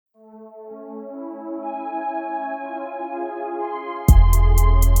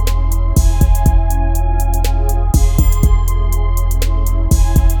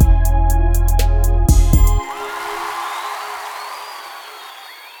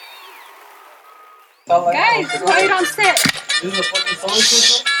Guys, why don't sit?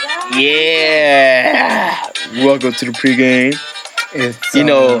 Yeah. Welcome to the pregame. It's,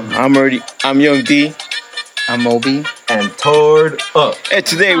 I'm Young D. I'm Obi. And Tord up. And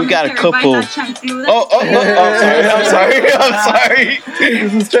today we got a couple. I'm sorry.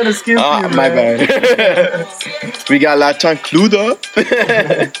 This is trying to skip you, my bad. We got La Chancluda.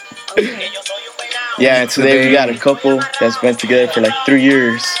 Yeah, and today we got a couple that's been together for like 3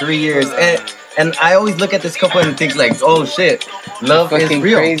 years. 3 years. And I always look at this couple and think like, oh shit, love is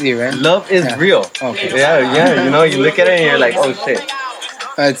real. Crazy, right? Love is real. Okay. Yeah. You know, you look at it and you're like, oh shit.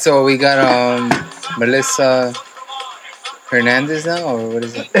 Alright, so we got Melissa Hernandez now, or what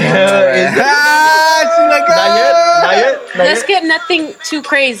is it? Not yet. Let's get nothing too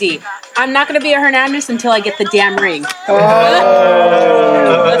crazy. I'm not gonna be a Hernandez until I get the damn ring.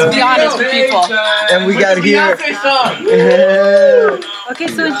 Let's be honest with people. And we got here. Okay,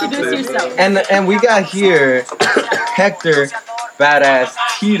 so introduce yourself. And we got here Hector, badass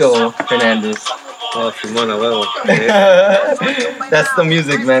Tito Hernandez. Oh, Simona, huevo. That's the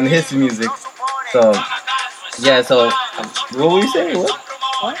music, man. His music. So, yeah. So, what were you saying?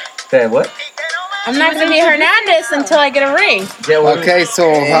 What? Say what? I'm not gonna be Hernandez until I get a ring. Yeah. Okay,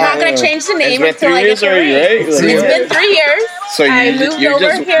 so I'm not gonna change the name It's been until I 3 get years the already, ring. right? It's been 3 years. So I moved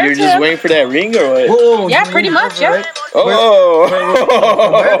over here you're just waiting for that ring or what? Whoa, Yeah, pretty much, yeah. Right?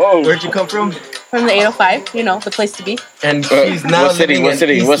 Oh. Where'd you come from? From the 805, you know, the place to be. And she's now What city? living What in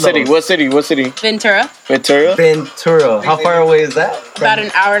city? East What city? Los. What city? What city? Ventura, Ventura. Ventura. How far away is that? about an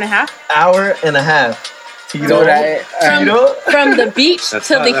hour and a half. Hour and a half. Tito. Tito? From the beach to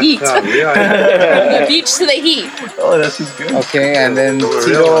the heat. From the beach to the heat. Oh, that's just good. Okay, and then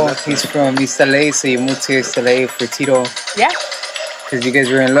Tito, he's from East LA, so you moved to East LA for Tito. Yeah. Because you guys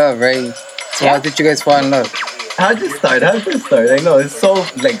were in love, right? So Yeah. how did you guys fall in love? How'd this start? I know it's so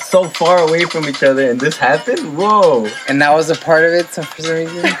far away from each other, and this happened. Whoa! And that was a part of it for some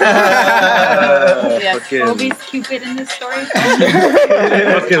reason? Yeah. Fucking Cupid in this story.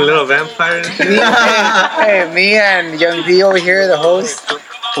 little vampire and shit. Hey, me and Young D over here, the host,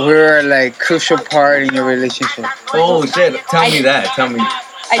 we were like crucial part in your relationship. Oh shit! Tell me that. Tell me.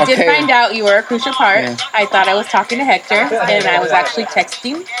 I did Okay. find out you were a crucial part. Yeah. I thought I was talking to Hector, and I was actually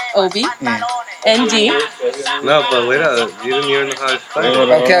texting Obi Yeah. and D. No, but wait up. You didn't even know how it started.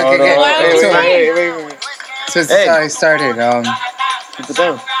 Okay. Well, So this is how it started. Keep it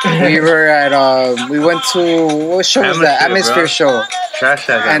down. We were at we went to what show was that? Atmosphere, Atmosphere show. Trash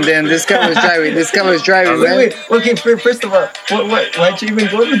that. And then this guy was driving. man. Wait. Okay, first of all, why'd you even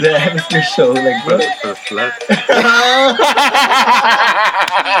go to the atmosphere show? Like, bro? For the slut.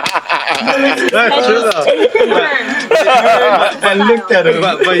 That's true though. I looked at him.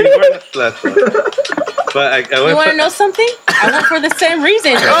 But you weren't a slut though. But I You went want to for... know something? I went for the same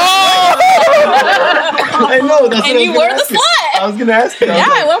reason. I know. That's And what you I was were gonna the ask you. slut. I was gonna ask you. Yeah,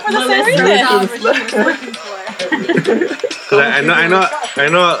 I went for the same reason. Cause I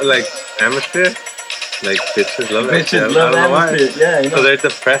know, like, atmosphere, like, bitches love that shit. Bitches love I don't know why. atmosphere. Yeah, I So know. they're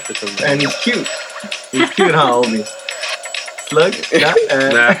depressed or something. And he's cute. He's cute, huh, Obi? Slug?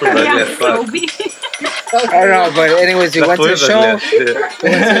 Nah, I feel ugly as fuck. I don't know, but anyways, we went to the That's show. ugly as shit. We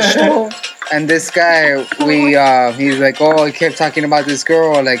went to the show, and this guy, he's like, oh, he kept talking about this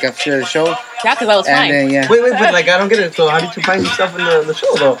girl, like after the show, Yeah, because I was and fine. then yeah. Wait, but like I don't get it. So how did you find yourself in the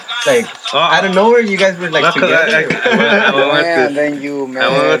show though? Like out of nowhere, you guys were like No, 'cause together. I went with Yeah, this. and then you, man. I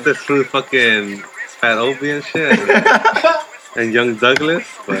went with this through fucking Fat Opie and shit. And Young Douglas,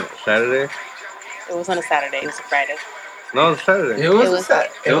 but Saturday. It was on a Saturday. It was a Friday. No, it was Saturday. It was It was-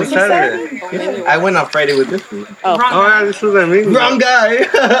 It was Saturday. Yeah. I went on Friday with this one. Oh. Oh, yeah, this was I mean. Wrong guy.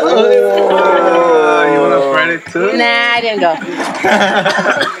 Oh, you went on Friday too? Nah, I didn't go.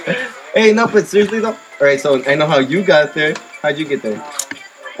 Hey, no, but seriously though. All right, so I know how you got there. How'd you get there?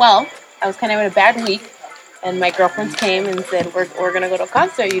 Well, I was kind of in a bad week, and my girlfriends came and said, we're going to go to a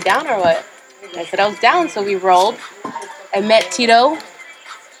concert. Are you down or what? And I said I was down, so we rolled. I met Tito,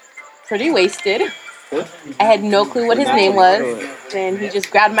 pretty wasted. I had no clue what his name was. And he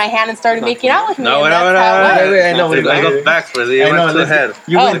just grabbed my hand and started making out with me. No, and wait, that's how it was. Wait, I know. I go back for it. You I know. went too ahead.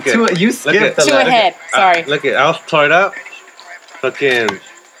 You Oh. went too. You skipped a Two lot. ahead. Sorry. Look at, I was tore up. Fucking,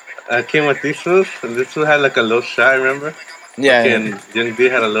 I came with these two, and this two had like a little shot, remember? Yeah. Fucking Young D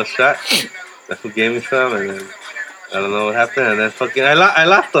had a little shot. That's who gave me some, and then I don't know what happened, and then fucking I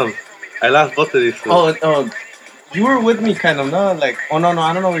lost them. I lost both of these two. Oh, you were with me, kind of. No, like, oh no,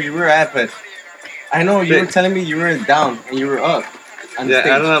 I don't know where you were at, but I know you were telling me you were down and you were up. On the Yeah,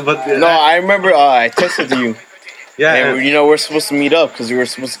 stage. I don't know, but No, I remember I texted you. yeah, And we're supposed to meet up because we were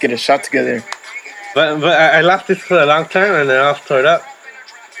supposed to get a shot together. but I lost this for a long time, and then I was tore up.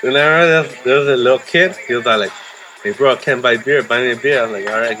 Whenever there was a little kid, he was all like, "Hey, bro, I can't buy beer. Buy me a beer." I was like,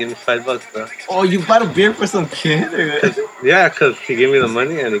 "All right, give me $5, bro." Oh, you bought a beer for some kid? Yeah, cause he gave me the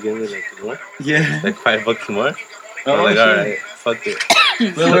money and he gave me like more, Yeah. like $5 more. I Oh, was like, shit. all right, fuck it.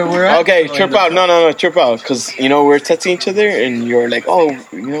 We're at? Okay, trip out. No, trip out. Because, we're texting each other and you're like, oh,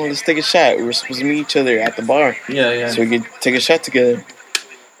 let's take a shot. We're supposed to meet each other at the bar. Yeah. So we could take a shot together.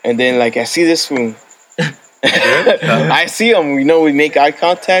 And then, like, I see this fool. I see him. We make eye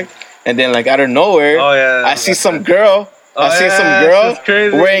contact. And then, like, out of nowhere, Oh yeah. I see some girl. Oh, I see yeah, some girl that's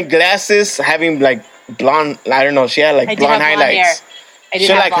crazy. wearing glasses, having, like, blonde, I don't know. She had, like, I did blonde have blonde hair. highlights. I did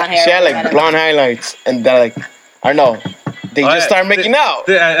have blonde hair. She had, like, blonde highlights. And they're like, I don't know. They just start making out.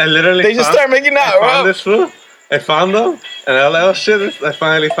 I literally. They just start making out, I found bro. this fool. I found them, and I was like, "Oh shit! I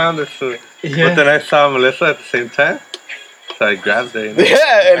finally found this fool." Yeah. But then I saw Melissa at the same time, so I grabbed her.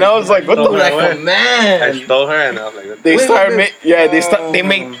 Yeah, and I was like, what the Stole her fuck? away. Oh, man. I stole her, and I was like, They Wait, started, wait,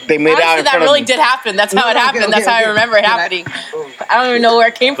 they made out Honestly, in that front really of me. did happen. That's how it happened. That's how I remember it Can I- happening. I don't even know where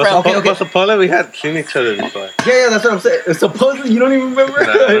it came from. Okay. But supposedly we had seen each other before. Yeah, that's what I'm saying. Supposedly you don't even remember.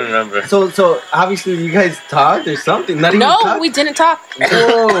 No, I don't remember. So obviously you guys talked or something. Not even No, talked? we didn't talk.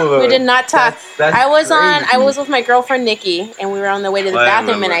 Whoa. We did not talk. That's I crazy. was with my girlfriend Nikki, and we were on the way to the I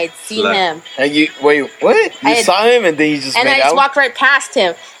bathroom, and remember. I had seen Slut. him, And you, wait, what? I You had- saw him and then you just and I made just out? walked right past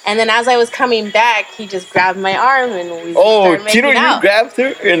him. And then as I was coming back, he just grabbed my arm, and we Oh, started making Tito, you out. grabbed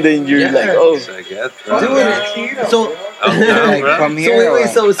her and then you're Yeah. like, oh. So I guess, bro. Dude, so I was down, Like, bro. from so here. wait,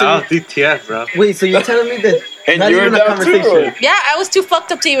 so I was DTF, bro. wait, so you're telling me that And not you were even a down too, conversation. or- Yeah, I was too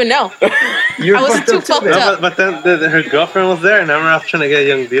fucked up to even know. You're I was fucked too up too, fucked man. up. No, but then her girlfriend was there, and I remember I was trying to get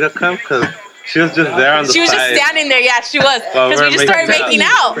young D to come because she was just there on the She was just side. standing there. Yeah, she was. While Because we we're just started making making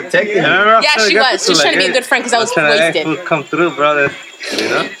out. Protecting And I you. remember I was Yeah, trying to she get was. this She was fool, trying to be a hey, good friend because I was trying to, hey, wasted. fool, come through, brother. You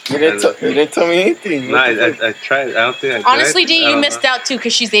know? You didn't tell me anything. No, I tried. I don't think I did. Honestly, D, I you don't missed know. out too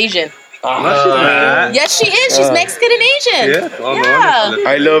because she's Asian. No, she's not. Yes, she is. She's Mexican and Asian. Yeah? Oh, no Yeah. wonder.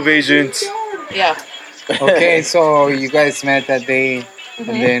 I love Asians. Yeah. Okay, so you guys met that day, Mhm.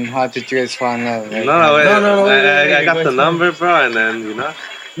 and then how did you guys fall in love? Like, No, wait. No, wait, I got wait, the wait. number, bro, and then, No.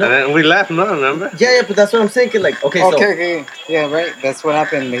 and then we left, no, remember? Yeah, but that's what I'm thinking. Like, okay, so Okay, yeah, right. That's what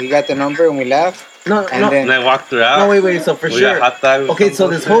happened. He got the number and we left, no, and no, then And I walked her out. no, wait. So for We sure. got hot dogs. or Okay, so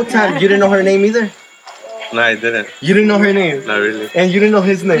something. this whole time you didn't know her name either. No, I didn't. You didn't know her name, Not really. and you didn't know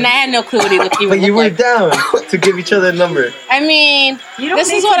his name. And I had no clue what he looked But you even were looked like. down to give each other a number. I mean,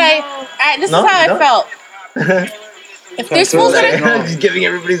 this is what this No, is how you I felt. If there's fools that are, Just giving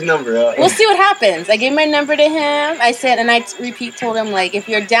everybody's number. we'll see what happens. I gave my number to him. I said, and I told him, like, if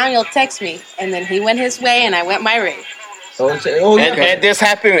you're down, you'll text me. And then he went his way, and I went my way. Oh, shit. Oh, yeah. And this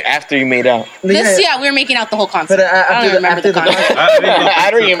happened after you made out. Yeah, we were making out the whole concert. But I don't remember the concert. I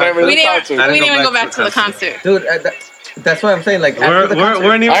don't remember We the didn't, concert. I we didn't didn't even go go back to the concert. Dude, that's what I'm saying. Like, after the concert,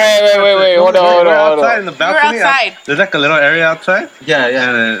 We're even. All right, wait. Hold on. outside in the We were balcony. outside. There's like a little area outside, yeah.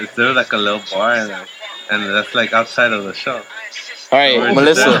 and there's like a little bar, and that's like outside of the show. All right, We're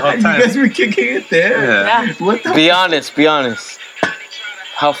Melissa, just there. You guys were kicking it there. Yeah. Yeah. What the? be honest.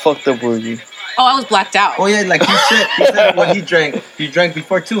 How fucked up were you? Oh, I was blacked out. Oh yeah, like he said what he drank. You drank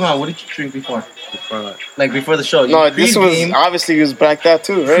before too, huh? What did you drink before? Before that. Like before the show? No, You this was pregame, obviously he was blacked out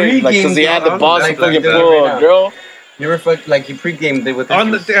too, right? Like, cause he had the Pre-game, balls to like fucking that. pull a girl. You were like you pregame with this.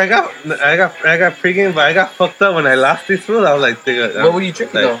 On the thing, I got pregame, but I got fucked up when I lost this food. I was like, What were you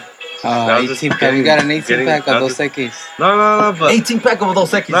drinking though? I was just 18 pack. We got an 18 getting- pack I of was Dos Equis. No, but 18 pack of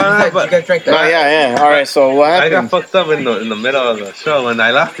those seconds. No, no, you but- guys drank No, that. yeah. All right, so what I got happened? fucked up in the middle of the show when I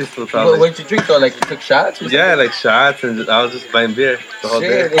lost this food. So I What, was what like, did you drink though? Like you took shots? Or yeah, like shots, and I was just buying beer the whole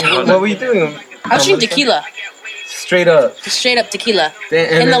Shit. day. And what were you doing? I was drinking tequila. Straight up. Straight up tequila.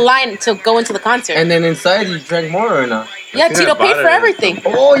 And In the then, line to go into the concert. and then inside you drank more or not? Yeah, think Tito I bought paid it for or everything.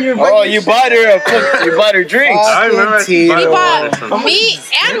 Oh, you're Oh, you bought her drinks. I remember I Tito. bought He it bought something. me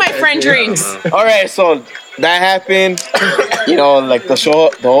and my friend drinks. All right, so that happened. Like the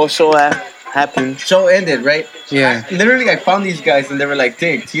whole show happened. Show ended, right? Yeah. Literally, I found these guys and they were like,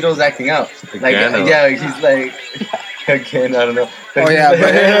 "Dang, Tito's acting out." Like, Again, or- yeah, he's like, again, I don't know. Oh yeah.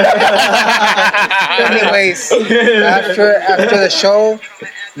 But anyways, after the show,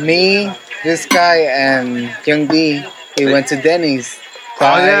 me, this guy, and Young B, we went to Denny's.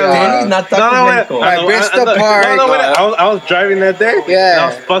 Oh, yeah, Denny's, not Taco Mexico. By Bristol Park. wait, I was driving that day. Yeah. And I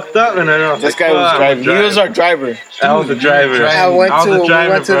was fucked up, and I was This like, guy was "Fuck, driving. He I'm was our driver. I was the driver. I I went was to the we driver,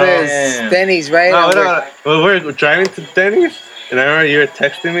 went to bro. this Yeah. Denny's, right? No, And no, well, we're driving to Denny's, and I remember you were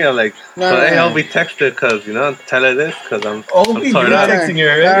texting me. I'm like, No, so no, hey, no. I'll be texted because tell her this because I'm Oh, you torn were up. texting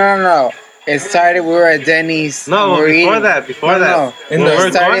her, No, right? no, no. It started. We were at Denny's. No, we were before eating. that, before No, that. no. And We it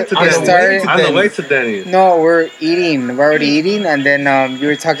were started- going to it Denny's. started- On the way to Denny's. No, we're eating. We're already eating, and then you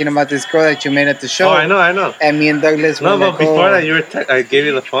were talking about this girl that you met at the show. Oh, I know. And me and Douglas were No, but like, before oh. that, you were. I gave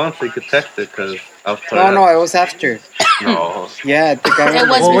you the phone so you could text it because I was. No, it was after. No. Yeah, I think I It remember.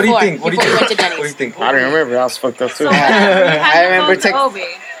 was Well, what do you before. think? What do you Before we think? went to What do you Denny's. think? I don't remember. I was fucked up too. I remember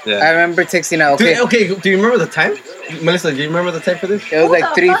Yeah. I remember texting out. Okay, Okay, do you remember the time? Melissa, do you remember the time for this? it was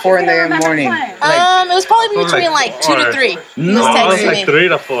like 3, 4 in the morning. It was probably between like 2 to 3. He No, was No, it was texting like me. 3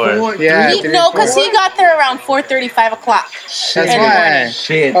 to 4. Yeah, He, 3, no, 4. because he got there around 4:30, 5 o'clock. That's in the why. morning.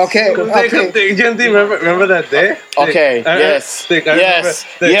 Shit. Okay, Think, okay. remember that day? Okay. I- I- Yes. think I Yes.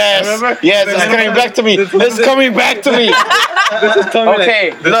 remember- Yes. I remember- Yes. It's coming back to me. It's coming back to me. This is Tommy,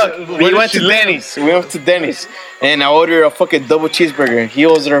 Okay. like, Look, where we did went she to live? Denny's. We went to Denny's, and I ordered a fucking double cheeseburger. He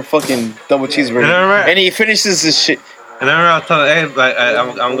orders a fucking double cheeseburger, Alright. and he finishes this shit. And I remember I was telling her, hey, like,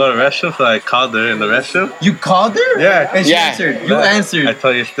 I'm going to the restroom, so I called her in the restroom. You called her? Yeah. And she Yeah. answered. You I answered.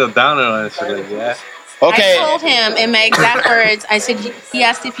 told you you're still down or what? And she's like, yeah. Okay. I told him in my exact words, I said, he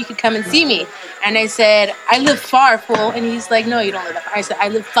asked if he could come and see me. And I said, I live far, fool. And he's like, no, you don't live that far. I said, I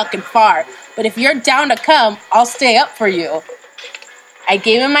live fucking far. But if you're down to come, I'll stay up for you. I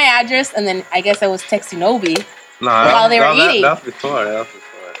gave him my address, and then I guess I was texting Obi. No, While they were eating. That was before. That was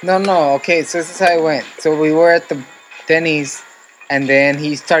before. No. Okay, so this is how it went. So we were at the Denny's, and then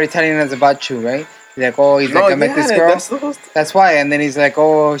he started telling us about you, right? He's like, oh, he's like, I met this girl. That's why. And then he's like,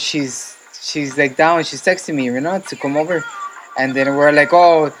 oh, she's like down. She's texting me, you know, to come over. And then we're like,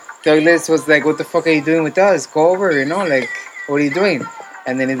 oh, Douglas was like, what the fuck are you doing with us? Go over, you know, like, what are you doing?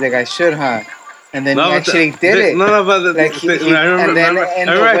 And then he's like, I should, huh? And then he but actually did it. No, but Like, I remember and then I in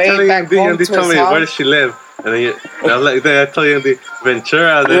the remember way telling back you, home and they to told his me, where house- does she live? And then, then I told you the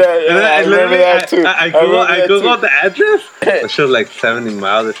Ventura. And then, Yeah, and then I remember literally, that too. I remember that too. Googled the address. And she was like 70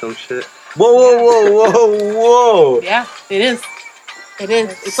 miles or some shit. Whoa. Yeah, it is. It is.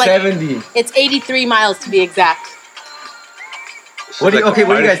 It's like, 70. it's 83 miles to be exact. What do you guys think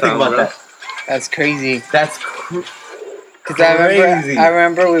Barstown, about bro. that? That's crazy. That's Cause crazy. I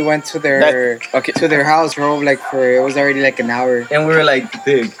remember we went to their Okay. to their house, drove like it was already like an hour. And we were like,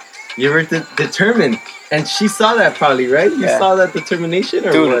 dude, you were determined. And she saw that probably, right? You Yeah. saw that determination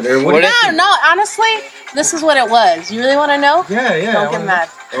or Dude, what? Or what? what No, honestly, this is what it was. You really want to know? Yeah. Don't I get wanna- mad.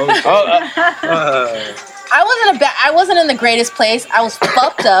 Oh, I wasn't in the greatest place. I was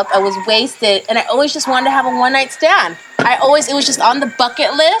fucked up. I was wasted, and I always just wanted to have a one night stand. It was just on the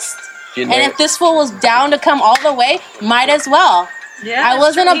bucket list. You And know, if this fool was down to come all the way, might as well. Yeah, I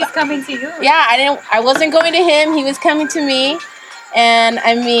wasn't he's coming to you. Yeah, I wasn't going to him. He was coming to me, and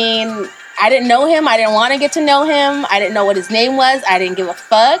I mean, I didn't know him. I didn't want to get to know him. I didn't know what his name was. I didn't give a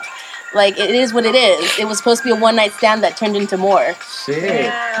fuck. Like, it is what it is. It was supposed to be a one night stand that turned into more. shit.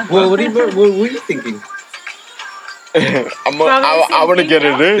 Yeah. Well, what were you thinking? I want to get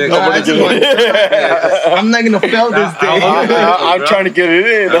it in. Yeah, I want to get it in. I'm not gonna fail this day. I'm trying to get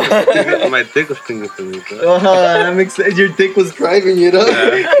it in. My dick was thinking for me, bro. That makes sense. Your dick was driving it up.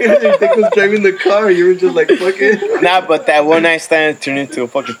 Your dick was driving the car. You were just like, fuck it. Nah, but that one night stand turned into a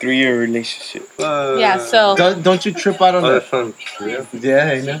fucking 3-year relationship. Yeah, so, Don't you trip out on Oh, that? that sounds real. Yeah,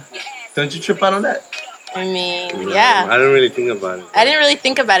 I know. Don't you trip out on that? I mean, No, yeah. I didn't really think about it. I didn't really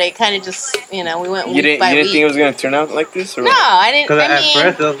think about it. Kind of just, we went You week didn't by week. think it was gonna turn out like this, or No, I didn't. Because I at mean,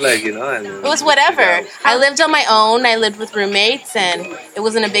 first it was like, it was whatever. I lived on my own. I lived with roommates, and it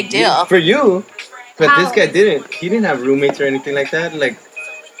wasn't a big deal. For you, but How? this guy didn't. He didn't have roommates or anything like that. Like,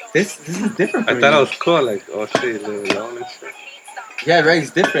 this is different for I you. thought it was cool, like, oh shit, you live alone and shit. Yeah, right.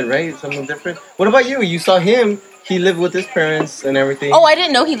 It's different, right? Something different. What about you? You saw him. He lived with his parents and everything. Oh, I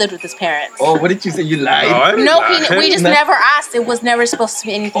didn't know he lived with his parents. Oh, what did you say? You lied. No, I didn't No, lie. we just No. never asked. It was never supposed to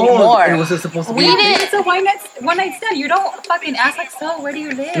be anything Oh, more. and was it supposed to be? We a thing? didn't. It's a one night stand. You don't fucking ask like, so where do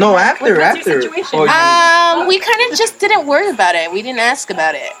you live? No, Like, after, what's after. your situation? Oh, We kind of just didn't worry about it. We didn't ask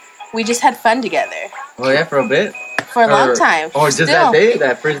about it. We just had fun together Oh yeah, for a bit. for a long Or- time. Or just Still. that day,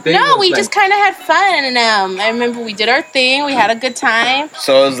 that first day. No, was we like, just kind of had fun, and I remember we did our thing. We had a good time,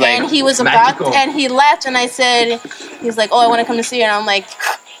 So it was like, and he was magical. about, and he left, and I said, he's like, "Oh, I want to come to see you," and I'm like,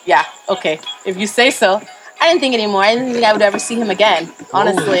 "Yeah, okay, if you say so." I didn't think anymore. I didn't think I would ever see him again,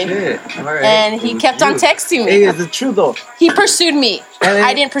 honestly. Oh, shit. All right. And he kept on texting Hey, me. is it true though? He pursued me. And then-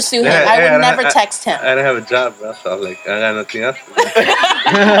 I didn't pursue him. Yeah, I yeah, would never text him. I didn't have a job, bro, so I was like, I got nothing else to do.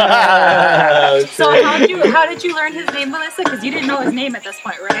 So how did you learn his name, Melissa? Because you didn't know his name at this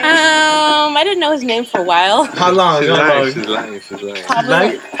point, right? I didn't know his name for a while. How long? She's lying.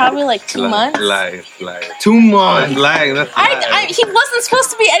 Probably like 2 months. Lying. 2 months. Lying. That's He wasn't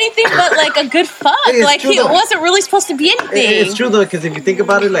supposed to be anything but like a good fuck. It's Like true, he though. wasn't really supposed to be anything. It's true though, because if you think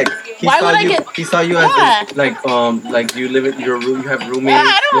about it, like he Why saw would I you, get- he saw you as Yeah. this, like you live in your room, you have roommates.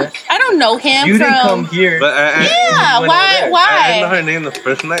 Yeah, I don't know him. You from, didn't come here. But Yeah, went why? over there. I didn't know Why? her name the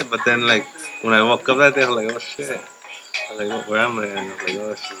first night, but then like when I woke up that day, I was like, oh shit. I was like, where am I? And I was like,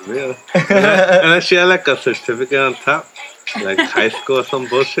 oh, she's real. And then she had like a certificate on top, like high school or some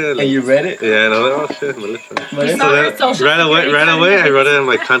bullshit. Like, And you read it? yeah, and I was like, oh shit, Melissa. Melissa? saw her So social then, right security away, card. I wrote it in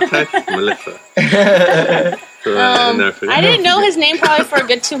my contacts, Melissa. So I never forget. I didn't know his name probably for a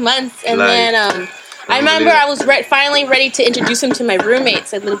good 2 months, and Like, then I remember I was finally ready to introduce him to my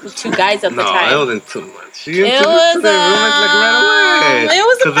roommates. I lived with 2 guys at the No, time. it wasn't 2 months. She It introduced was to the roommates like right away. It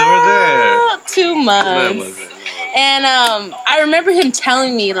was 'Cause they were there. about 2 No, it months. wasn't. And I remember him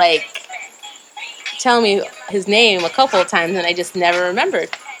telling me his name a couple of times, and I just never remembered.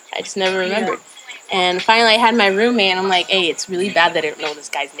 And finally, I had my roommate, and I'm like, "Hey, it's really bad that I don't know this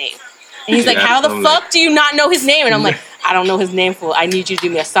guy's name." And he's like, Yeah, "How the I'm fuck do you not know his name?" And I'm like, "I don't know his name, fool. I need you to do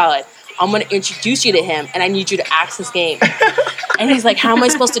me a solid. I'm gonna introduce you to him, and I need you to ask his name." And he's like, "How am I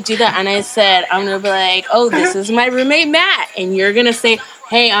supposed to do that?" And I said, "I'm gonna be like, oh, this is my roommate Matt, and you're gonna say,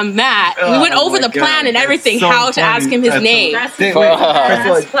 hey, I'm Matt." We went over the plan and everything, so how to ask him his funny. name. That's Wait, his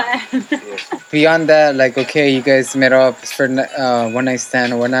first of all, plan. Beyond that, like, okay, you guys met up for one night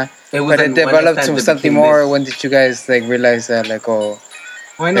stand or whatnot, It was but like it developed one to night stand something that more. became When did you guys like realize that, like, oh,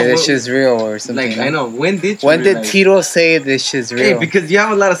 I know. this shit's real or something? Like I know. When did you? When did realize? Tito say this shit's Hey, real? because you have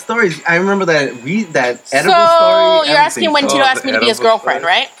a lot of stories. I remember that edible So story. you're asking when Oh, Tito the asked me to be his edible girlfriend,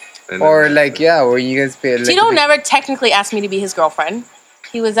 story? right? And Or then- like, yeah, where you guys be like, Tito never technically asked me to be his girlfriend.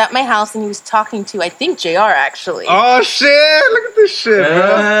 He was at my house and he was talking to, I think, JR actually. Oh shit! Look at this shit,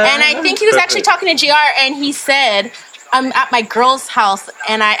 bro. And I think he was actually talking to JR, and he said, "I'm at my girl's house."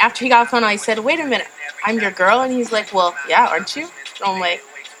 And after he got off the phone, I said, "Wait a minute, I'm your girl?" And he's like, "Well, yeah, aren't you?" And I'm like,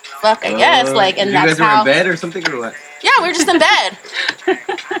 "Fuck, I guess." Like, and you that's guys were how. in bed or something or what? Yeah, we were just in bed,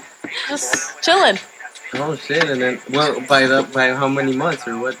 just chilling. Oh shit! And then by how many months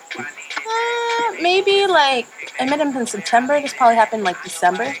or what? Maybe like I met him in September. This probably happened like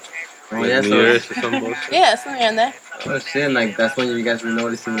December. Oh yeah, New so Year's or some bullshit. Yeah, somewhere in there. oh shit! Like that's when you guys were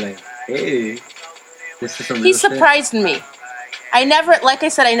noticing, like, hey, this is some. He real shit. surprised me. I never, like I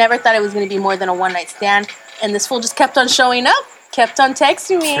said, I never thought it was going to be more than a one night stand. And this fool just kept on showing up, kept on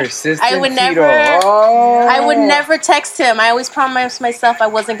texting me. Persistent I would Tito. never, Oh. I would never text him. I always promised myself I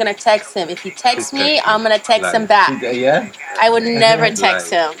wasn't going to text him. If he texts me, I'm going to text him back. Yeah. I would never text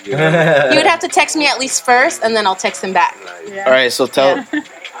him. He would have to text me at least first, and then I'll text him back. Yeah. All right, so tell,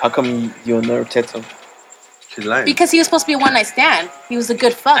 how come you'll never text him? She's lying. Because he was supposed to be a one night stand. He was a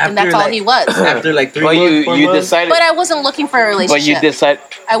good fuck, and that's After, all like- he was. After like 3 But months, 4 you months? decided. But I wasn't looking for a But you relationship. decide.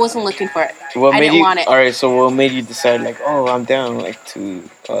 I wasn't looking for it. What I made didn't you? want it. All right, so what made you decide like, oh, I'm down like to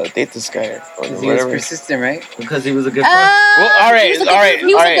date this guy or He was whatever? persistent, right? Because he was a good. Well, all right, he was a good, all right, he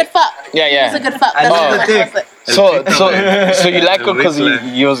was all a right. good fuck. Yeah, He was yeah. a good fuck. I That's love what the I dick. was like. So you like him because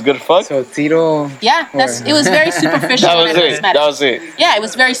he was good fuck. So Tito, Yeah, it was very superficial That when was I first it. met That him. was it. Yeah, it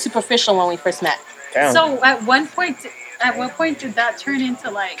was very superficial when we first met. Damn. So at what point did that turn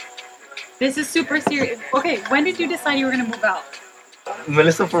into like, this is super serious? Okay, when did you decide you were gonna move out?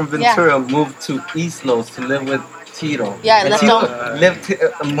 Melissa from Ventura moved to East Los to live with Tito. Yeah, I And left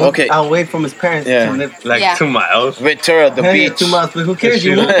Tito home. moved Okay. away from his parents Yeah. to live like Yeah. 2 miles. Ventura, the Hey, beach. 2 months, but who cares? She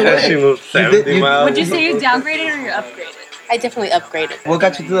You moved moved, away. she moved You did- 70 you- miles. Would you say you downgraded or you upgraded? I definitely upgraded. What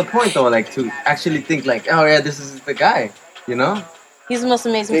got you to the point though, like to actually think like, oh yeah, this is the guy, you know? He's the most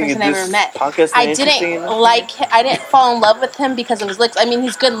amazing Think person I this ever met. podcast I ain't interesting didn't enough? I didn't fall in love with him because of his looks. I mean,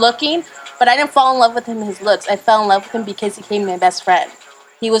 he's good looking, but I didn't fall in love with him his looks. I fell in love with him because he became my best friend.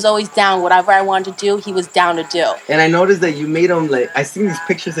 He was always down. Whatever I wanted to do, he was down to do. And I noticed that you made him like I seen these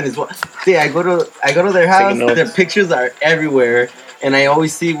pictures in his wall. See, I go to their house. notes. Their pictures are everywhere, and I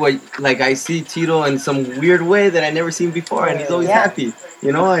always see I see Tito in some weird way that I never seen before, and he's always Yeah. happy.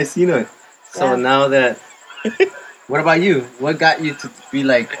 You know, I seen it. So Yeah. now that, what about you? What got you to be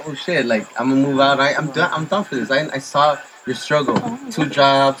like, oh shit, like I'm gonna move out? I'm done for this. I saw your struggle, 2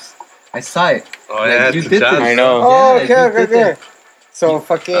 jobs. I saw it. Oh, yeah, you 2 did jobs. this. I know. Oh, Yeah, okay, you okay, did okay. that. So Be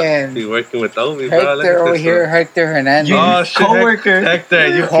fucking working with Obi, bro. Look Hector at over this here, one. Hector Hernandez. Oh shit, Coworker. Hector,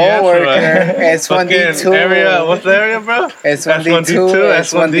 UPS, Co-worker, bro. S1D2. Fucking area, what's the area, bro? S1D2,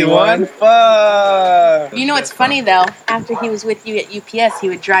 S1D1. Fuck. You know what's funny though? After he was with you at UPS, he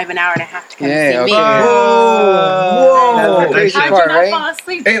would drive an hour and a half to come Yeah, see okay. me. Whoa. That's the crazy How'd you part, not right? fall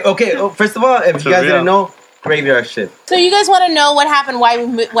asleep? Hey, okay. First of all, if you guys real. didn't know, graveyard shift. So you guys want to know what happened? Why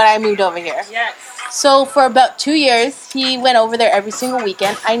I moved over here? Yes. So for about 2 years, he went over there every single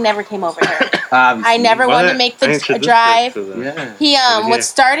weekend. I never came over here. I never Why wanted to not? make I the introduced drive. us to them. Yeah. He Over what here.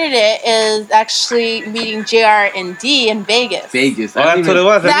 started it is actually meeting JR and D in Vegas. Vegas. Oh, that's what it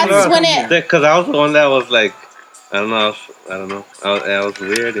was. That's when it. Because I was the one that was like, I don't know. I was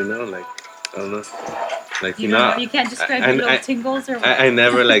weird, you know, like I don't know, like You don't know, you can't describe your little tingles or what? I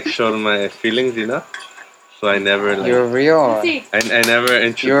never like showed my feelings, you know. So I never like. You're real. See, I never You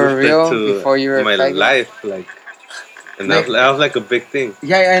introduced were real it to before you were a my faggot? life, like, and that was like a big thing.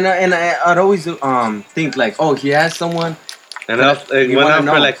 Yeah, and I'd always think like, oh, he has someone. And I was, it You went wanna on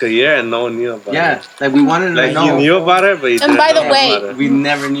know. for like a year, and no one knew about Yeah, it. like we wanted to Like know. you knew about it, but you And didn't by the know way- about it. We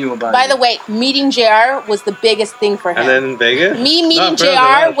never knew about By it. the way, meeting JR was the biggest thing for him. And then in Vegas, Me meeting for real,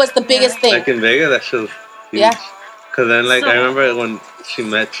 JR there was the biggest thing. like in Vegas. That shit was huge. Yeah. Cause then like So- I remember when she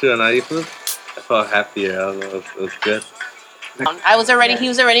met you and I food, I felt happier. I don't know, it was good. He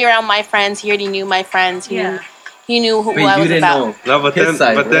was already around my friends. He already knew my friends. He knew who Wait, I you was didn't about. know. No, but His then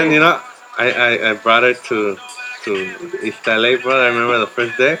side, then right? you know, I brought her to East LA, bro. I remember the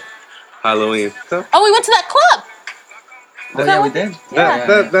first day, Halloween. So, Oh, we went to that club. Oh yeah, we did.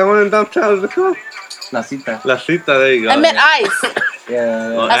 that one in downtown is the club. La cita. La Cita, there you go. I met Ice.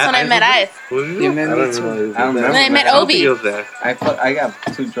 Yeah. That's when I met Ice. Was he You there? met I me don't too. know. He was I don't there. remember. And I met I don't Obi. think he was there. I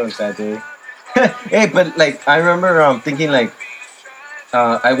got too drunk that day. Hey, but like I remember thinking like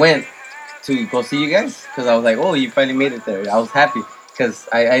I went to go see you guys because I was like, oh, you finally made it there. I was happy because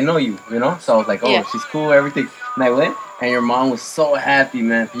I know you, you know. So I was like, oh, Yeah. she's cool, everything. And I went, and your mom was so happy,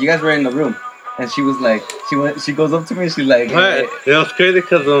 man. You guys were in the room, and she was like, she goes up to me, and she's like, But it was crazy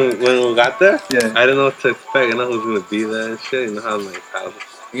because when we got there, Yeah. I didn't know what to expect. You know who's gonna be there and shit. You know how like how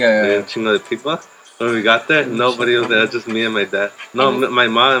yeah. you know the people. When we got there, nobody was there. It was just me and my dad. No, my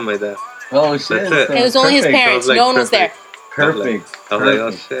mom and my dad. Oh shit. That's it. so It was only his perfect. parents. like, No one was there. Perfect. I was like,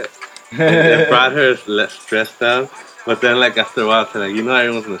 oh shit. And it brought her less stressed down. But then like after a while, I was like, you know,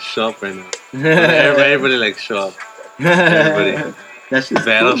 everyone's gonna show up right now. Everybody like show up. Everybody. That's just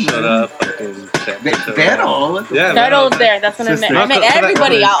Vero cool, showed man. up. Fucking Checker showed up. Vero? Yeah, Dardo was there. That's when I met. Sister. I met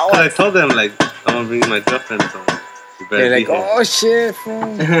everybody out. I told them like I'm gonna bring my girlfriend, so you better They're be like, here. oh shit, fool.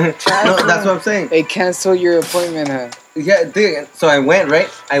 No, that's what I'm saying. They cancel your appointment, huh? Yeah, dude. So I went, right?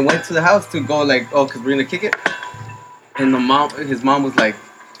 I went to the house to go, like, oh, because we're going to kick it. And his mom was like,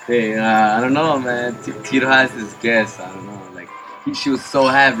 hey, I don't know, man. Tito has his guest. I don't know. Like, she was so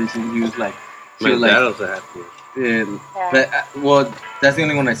happy. He was like, My dad was happy. but, well, that's the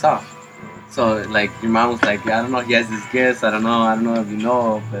only one I saw. So, like, your mom was like, yeah, I don't know. He has his guest. I don't know if you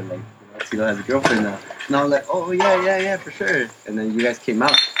know. But, like, Tito has a girlfriend now. And I was like, oh, yeah, for sure. And then you guys came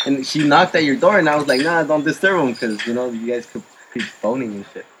out. And she knocked at your door, and I was like, nah, don't disturb him, because, you know, you guys could be phoning and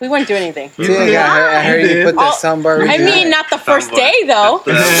shit. We weren't doing anything. See, I heard you put that soundbar. I mean, not the first Soundbar. day though.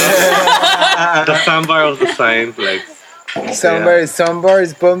 The soundbar was the sign, like, soundbar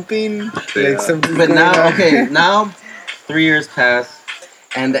is bumping. Yeah. Like something's But going now, on. okay, now 3 years passed,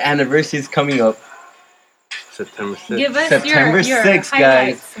 and the anniversary is coming up. September 6th. give us September your 6th, guys.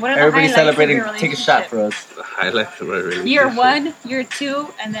 highlights. What are the Everybody highlights celebrating. Of your Take a shot for us. The highlights of our relationship. Year 1, year 2,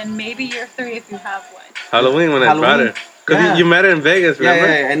 and then maybe year 3 if you have one. Halloween when I brought her. Because Yeah. you met her in Vegas, remember?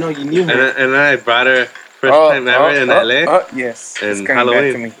 Yeah, I know you knew her. And then I brought her first time ever in LA. Yes. It's And coming back to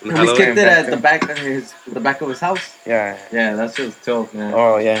Halloween. me. And we Halloween. skipped it at the back of his house. Yeah. Yeah, that shit was dope, man.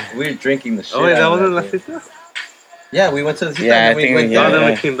 Oh, yeah. We were drinking the shit. Oh, wait, that out of wasn't La day. Cita? Yeah, we went to the cita. Yeah, I and we think went we- Oh, down. then yeah.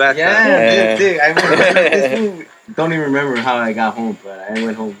 we came back. Yeah, Yeah. dude, I went. Don't even remember how I got home, but I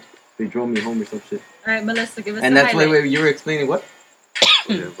went home. They drove me home or some shit. All right, Melissa, give us And the that's why highlight. you were explaining what?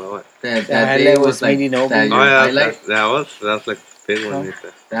 Yeah, but what? That highlight day was like meeting Obi. that, Oh, your yeah, highlight. that was like the big one right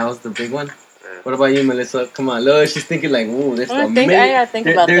there. That was the big one. Yeah. What about you, Melissa? Come on, look, she's thinking like, "Ooh, there's I a gotta million. think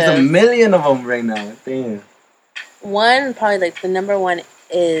about There's a this. million of them right now." Damn. One, probably like the number one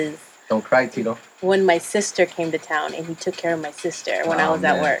is Don't cry, Tito. when my sister came to town and he took care of my sister when I Oh, was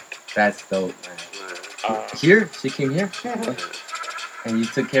at man. work. That's dope, man. Here, she came here, and you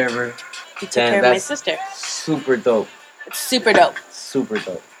took care of her. He took Damn, care of my that's- sister. Super dope. It's super dope. Super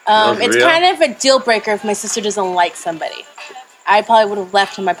dope. That was It's real? kind of a deal breaker if my sister doesn't like somebody. I probably would have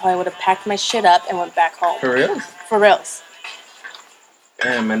left him. I probably would have packed my shit up and went back home. For real? For reals.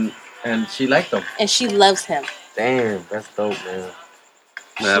 Damn, and she liked them. And she loves him. Damn, that's dope, man.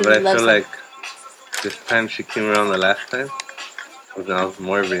 Nah, She but I loves feel him. like this time she came around the last time was when I was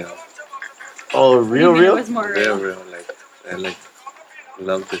more real. Oh, What do you mean it was more Real, real? real. Like, I like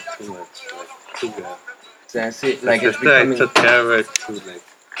loved it too much. Like, too good. That's it. Like, Like it's sister, I becoming. took care of her too.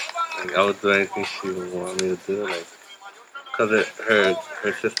 Like I would do anything she would want me to do. Like, cause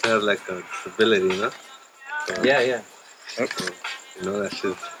her sister has like a disability, you know. So, Yeah. so, you know that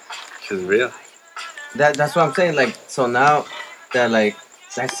she's real. That's what I'm saying. Like, so now that like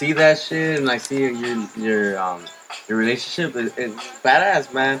I see that shit and I see your relationship is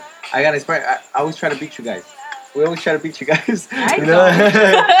badass, man. I got inspired. I always try to beat you guys. We always try to beat you guys. I You know,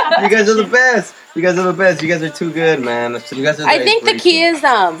 don't. you guys are the best. You guys are the best. You guys are too good, man. So you guys are. I think the key is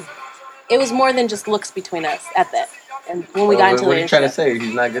it was more than just looks between us at that. And when we got into the What are you trying to relationship, say?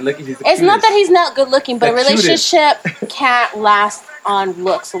 He's not good looking. He's the it's not cutest. that he's not good looking, but a The cutest. relationship can't last on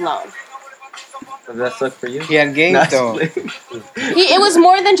looks alone. Does that suck for you? He had game Nah, though. It was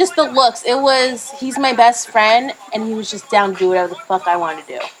more than just the looks. It was he's my best friend, and he was just down to do whatever the fuck I wanted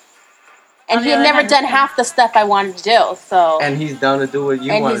to do. And On he the had other never hand, done half the stuff I wanted to do. So And he's down to do what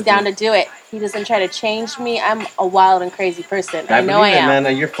you want. and he's down to do it. He doesn't try to change me. I'm a wild and crazy person. I know I believe it, am.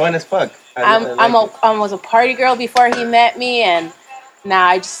 man. You're fun as fuck. I I was a party girl before he met me, and now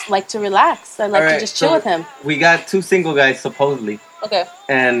I just like to relax. I like to just chill with him. We got two single guys supposedly, Okay.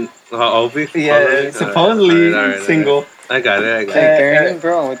 and Obi? yeah, supposedly Alright. single. I got it. Hey, Gurney,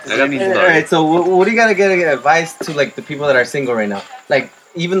 bro, what does I got Gurney the do? story. All right, so what do you gotta get advice to like the people that are single right now? Like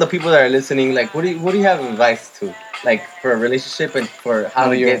even the people that are listening, like what do you have advice to? Like for a relationship and for how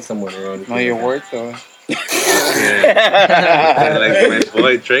Know to your- get someone or anything. Know your like worth though. Yeah. Like my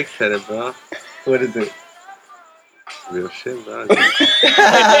boy Drake said it, bro. that. What is it? Real shit, bro. Know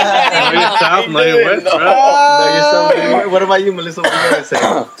yourself, know your worth, bro. Know yourself. What about you, Melissa? What do you gotta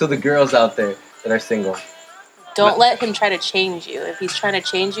say to the girls out there that are single? Don't let him try to change you. If he's trying to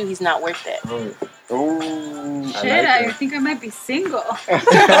change you, he's not worth it. Ooh. Shit, like I it. think I might be single.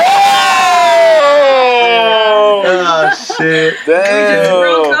 Oh shit! We just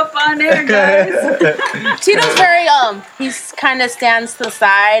broke up on air, guys. Tito's very he's kind of stands to the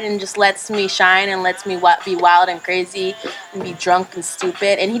side and just lets me shine and lets me be wild and crazy and be drunk and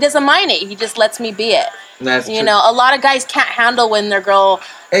stupid, and he doesn't mind it. He just lets me be it. That's You true. know, a lot of guys can't handle when their girl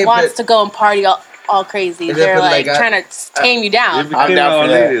Hey, wants but- to go and party all crazy. Yeah, They're but, like like, trying to tame you You down. became down our for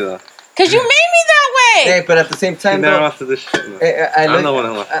that. lady, though. Cause you made me that way. Hey, but at the same He time, never though, wants to do shit, man. I I'm look, the one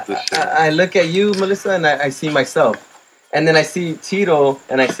who wants to do shit. I look at you, Melissa, and I see myself. And then I see Tito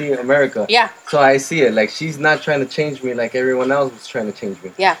and I see America. Yeah. So I see it. Like she's not trying to change me like everyone else was trying to change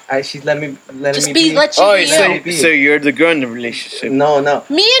me. Yeah. She's letting Just me be let you Oh, be you. so you're the girl in the relationship. No.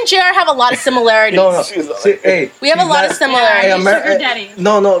 Me and JR have a lot of similarities. No. See, hey, We have a she's lot not- of similarities. Yeah, Amer- sugar daddy.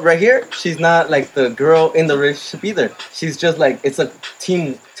 No, right here, she's not like the girl in the relationship either. She's just like it's a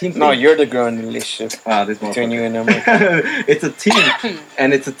team No, thing. you're the girl in the relationship This between you and him. It's a team,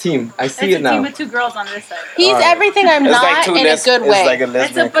 and it's a team. I see It's it a now. team with two girls on this side. He's Alright. everything I'm It's not like two in a good way. It's like a It's a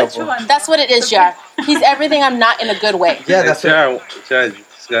lesbian butch couple. one. That's what it is, JR. He's everything I'm not in a good way. Yeah, that's right. Jar, you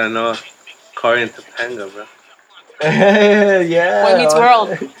just gotta know Corey and Topanga, bro. Yeah. Boy Meets World.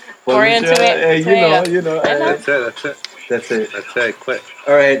 Boy Corey Meets and World. Topanga. Hey, you know. I know. That's it. That's it. That's it. I quit.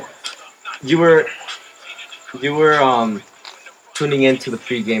 All right. You were tuning into the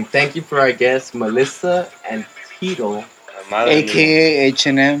pregame. Thank you for our guests, Melissa and Tito. AKA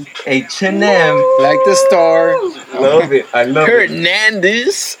H&M. H&M. Like the store. Love it. I love it.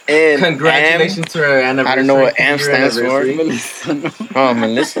 Hernandez and Congratulations to our Am. anniversary. I don't know what Am Your stands for. anniversary. Oh,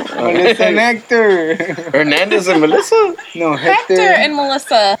 Melissa. Melissa and Hector. Hernandez and Melissa. No, Hector Hector. and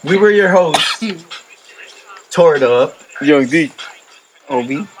Melissa. We were your hosts. Tore it up. Young D.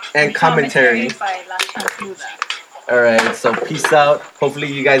 Obi. And commentary. By La Chancluda. All right. So peace out. Hopefully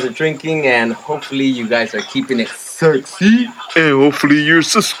you guys are drinking and hopefully you guys are keeping it sexy. And hopefully you're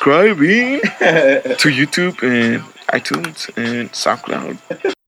subscribing to YouTube and iTunes and SoundCloud.